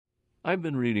I've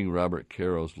been reading Robert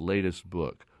Caro's latest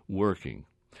book, Working,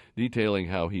 detailing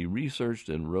how he researched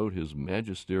and wrote his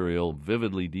magisterial,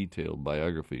 vividly detailed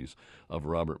biographies of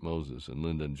Robert Moses and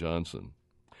Lyndon Johnson.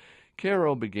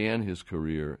 Caro began his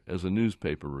career as a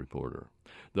newspaper reporter.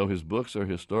 Though his books are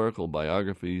historical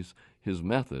biographies, his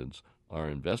methods are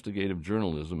investigative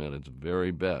journalism at its very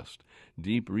best,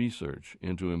 deep research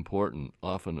into important,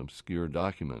 often obscure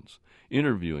documents,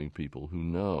 interviewing people who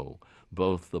know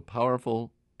both the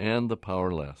powerful and the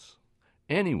powerless,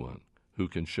 anyone who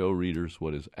can show readers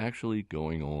what is actually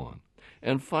going on,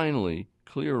 and finally,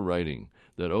 clear writing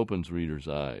that opens readers'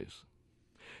 eyes.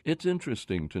 It's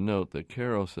interesting to note that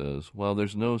Caro says while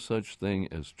there's no such thing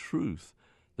as truth,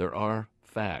 there are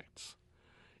facts.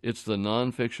 It's the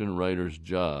nonfiction writer's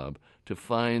job to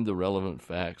find the relevant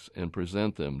facts and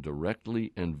present them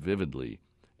directly and vividly,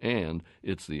 and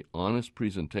it's the honest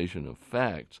presentation of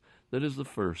facts that is the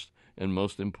first and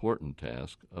most important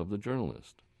task of the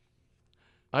journalist.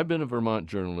 I've been a Vermont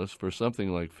journalist for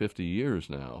something like 50 years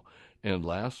now, and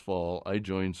last fall I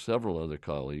joined several other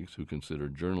colleagues who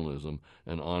considered journalism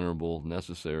an honorable,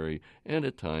 necessary, and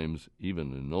at times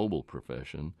even a noble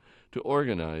profession to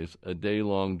organize a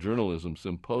day-long journalism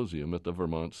symposium at the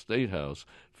Vermont State House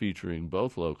featuring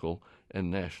both local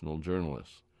and national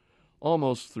journalists.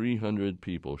 Almost 300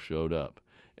 people showed up,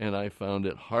 and I found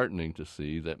it heartening to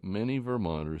see that many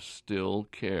Vermonters still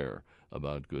care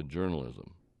about good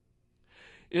journalism.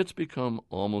 It's become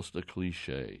almost a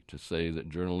cliche to say that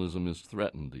journalism is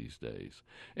threatened these days,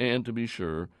 and to be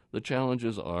sure, the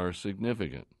challenges are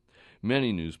significant.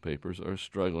 Many newspapers are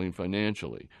struggling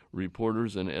financially.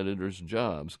 Reporters' and editors'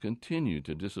 jobs continue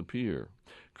to disappear.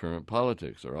 Current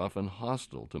politics are often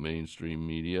hostile to mainstream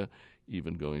media,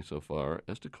 even going so far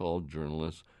as to call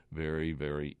journalists very,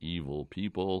 very evil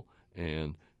people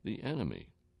and the enemy.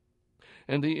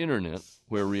 And the Internet,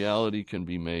 where reality can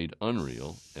be made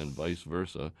unreal, and vice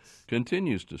versa,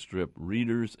 continues to strip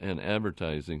readers and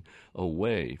advertising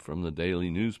away from the daily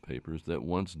newspapers that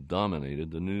once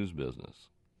dominated the news business.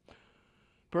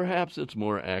 Perhaps it's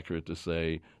more accurate to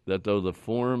say that though the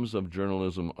forms of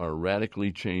journalism are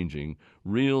radically changing,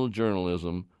 real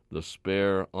journalism, the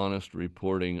spare, honest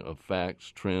reporting of facts,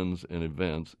 trends, and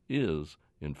events, is,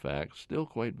 in fact, still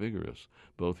quite vigorous,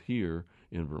 both here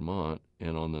in Vermont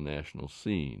and on the national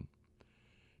scene.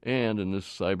 And in this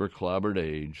cyber-clobbered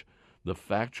age, the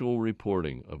factual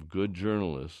reporting of good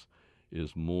journalists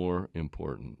is more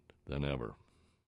important than ever.